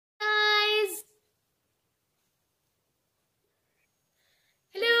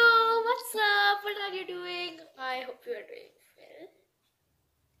are you doing? I hope you are doing well.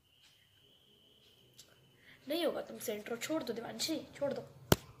 नहीं होगा तुमसे इंट्रो, छोड़ दो देवांशी, छोड़ दो.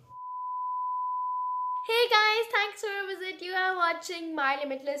 Hey guys, thanks for your visit. You are watching my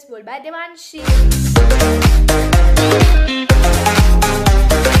Limitless World by Devanshi.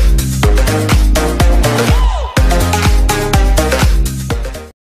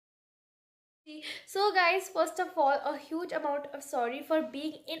 So guys, first of all, a huge amount of sorry for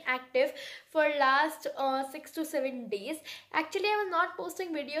being inactive for last 6 to 7 days. Actually, I was not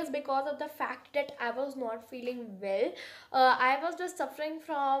posting videos because of the fact that I was not feeling well. I was just suffering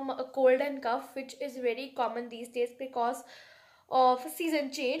from a cold and cough, which is very common these days because of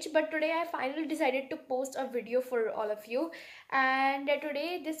season change. But today I finally decided to post a video for all of you, and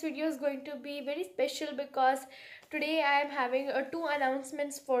today this video is going to be very special because today I am having two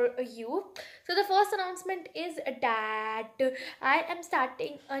announcements for you. So the first announcement is that I am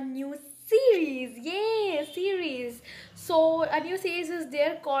starting a new series. Yay, series. So a new series is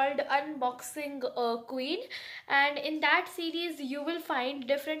there called Unboxing Queen, and in that series you will find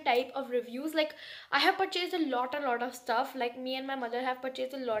different type of reviews. Like I have purchased a lot of stuff. Like me and my mother have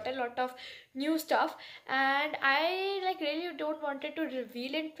purchased a lot of new stuff, and I like really don't wanted to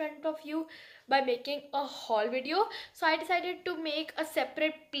reveal in front of you by making a haul video. So I decided to make a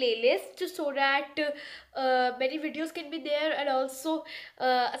separate playlist so that many videos can be there, and also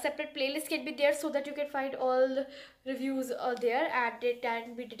a separate playlist can be there so that you can find all the reviews there, added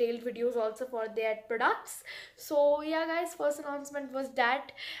and be detailed videos also for their products. So yeah guys, first announcement was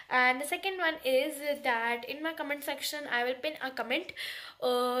that, and the second one is that in my comment section I will pin a comment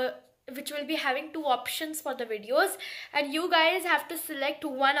which will be having two options for the videos, and you guys have to select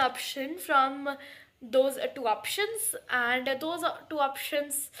one option from those two options, and those two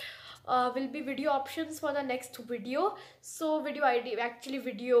options will be video options for the next video. So video ID, actually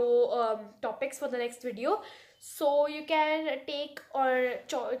video topics for the next video. So you can take or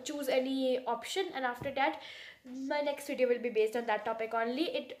choose any option, and after that my next video will be based on that topic only.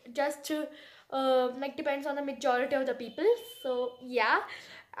 It just like depends on the majority of the people. So yeah,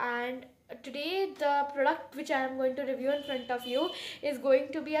 and today the product which I am going to review in front of you is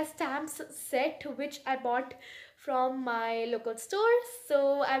going to be a stamps set which I bought from my local store.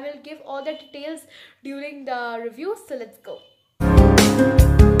 So I will give all the details during the review. So let's go.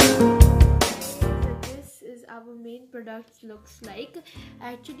 This is our main products looks like.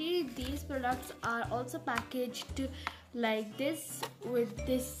 Actually these products are also packaged like this with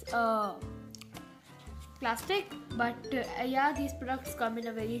this plastic, but yeah, these products come in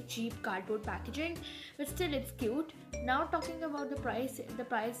a very cheap cardboard packaging, but still it's cute. Now talking about the price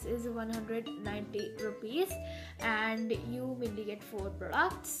is 190 rupees, and you mainly get 4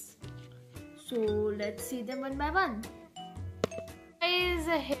 products. So let's see them one by one. Guys,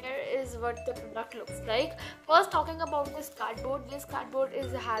 here is what the product looks like. First, talking about this cardboard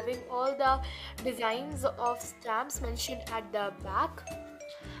is having all the designs of stamps mentioned at the back.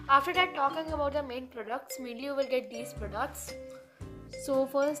 After that, talking about the main products, mainly you will get these products. So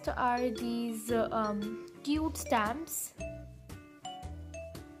first are these cute stamps.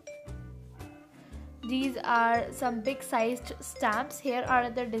 These are some big sized stamps. Here are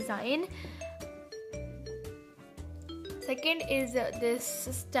the design. Second is this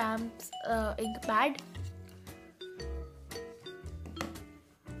stamps ink pad,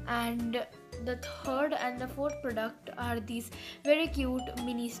 and the third and the fourth product are these very cute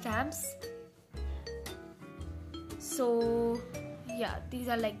mini stamps. So yeah, these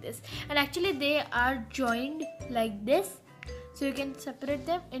are like this, and actually they are joined like this, so you can separate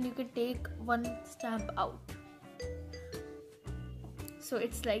them and you can take one stamp out. So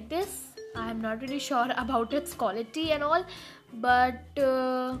it's like this. I'm not really sure about its quality and all, but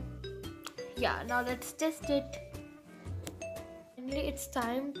yeah, now let's test it. Finally, it's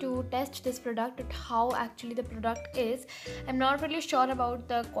time to test this product, how actually the product is. I'm not really sure about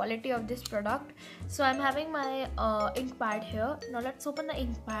the quality of this product, so I'm having my ink pad here. Now let's open the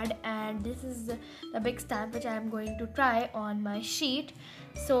ink pad, and this is the big stamp which I am going to try on my sheet.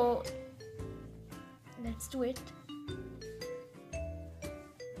 So let's do it.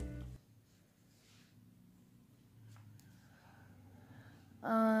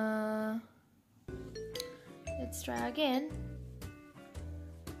 Let's try again.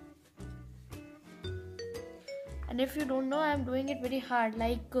 And if you don't know, I'm doing it very hard,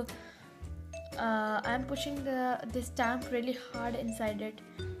 like I'm pushing this stamp really hard inside it,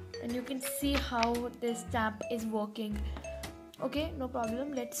 and you can see how this stamp is working. Okay, no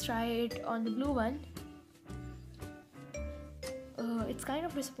problem. Let's try it on the blue one. It's kind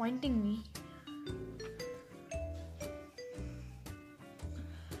of disappointing me.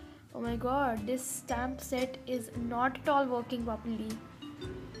 Oh my god, this stamp set is not at all working properly.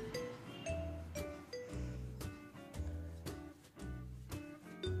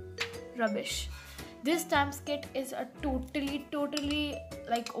 Rubbish. This stamp kit is a totally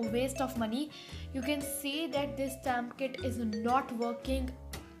like a waste of money. You can see that this stamp kit is not working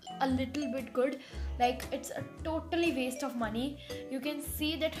a little bit good. Like, it's a totally waste of money. You can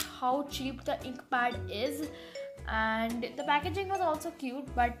see that how cheap the ink pad is, and the packaging was also cute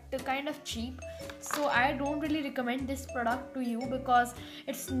but kind of cheap. So I don't really recommend this product to you because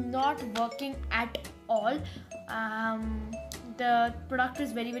it's not working at all. The product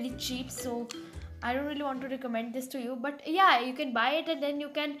is very cheap, so I don't really want to recommend this to you. But yeah, you can buy it and then you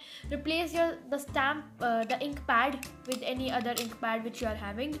can replace the ink pad with any other ink pad which you are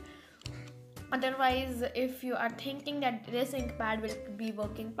having. Otherwise, if you are thinking that this ink pad will be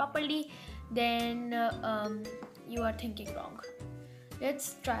working properly, then you are thinking wrong.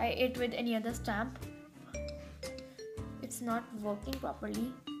 Let's try it with any other stamp. It's not working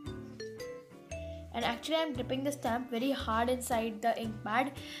properly. And actually I'm dipping the stamp very hard inside the ink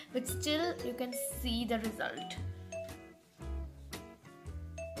pad, but still you can see the result.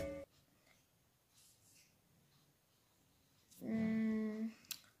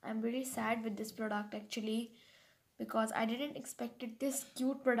 I'm really sad with this product actually, because I didn't expect this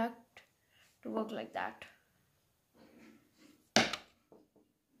cute product to work like that.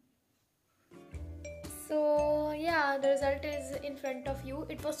 So yeah, the result is in front of you.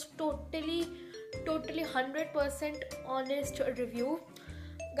 It was totally 100% honest review.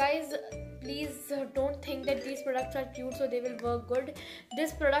 Guys, please don't think that these products are cute so they will work good.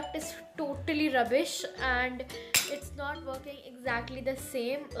 This product is totally rubbish and it's not working exactly the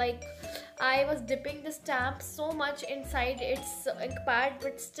same. Like, I was dipping the stamp so much inside its ink pad,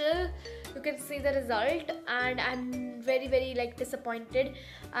 but still you can see the result, and I'm very like disappointed.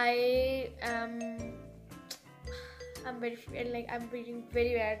 I'm feeling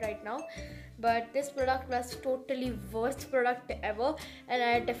very bad right now. But this product was totally worst product ever, and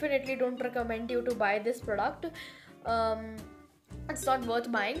I definitely don't recommend you to buy this product. It's not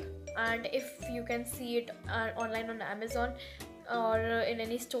worth buying. And if you can see it online on Amazon or in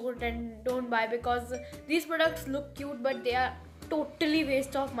any store, then don't buy, because these products look cute but they are totally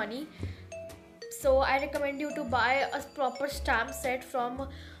waste of money. So I recommend you to buy a proper stamp set from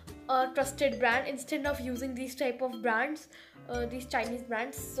a trusted brand instead of using these type of brands, these Chinese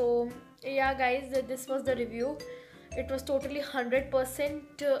brands. So yeah guys, this was the review. It was totally 100%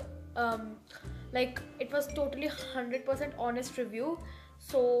 it was totally 100% honest review.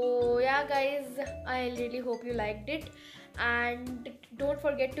 So yeah guys, I really hope you liked it, and don't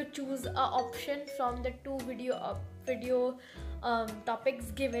forget to choose a option from the two video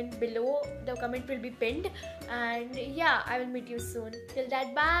topics given below. The comment will be pinned, and yeah, I will meet you soon. Till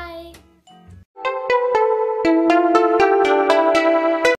that, bye.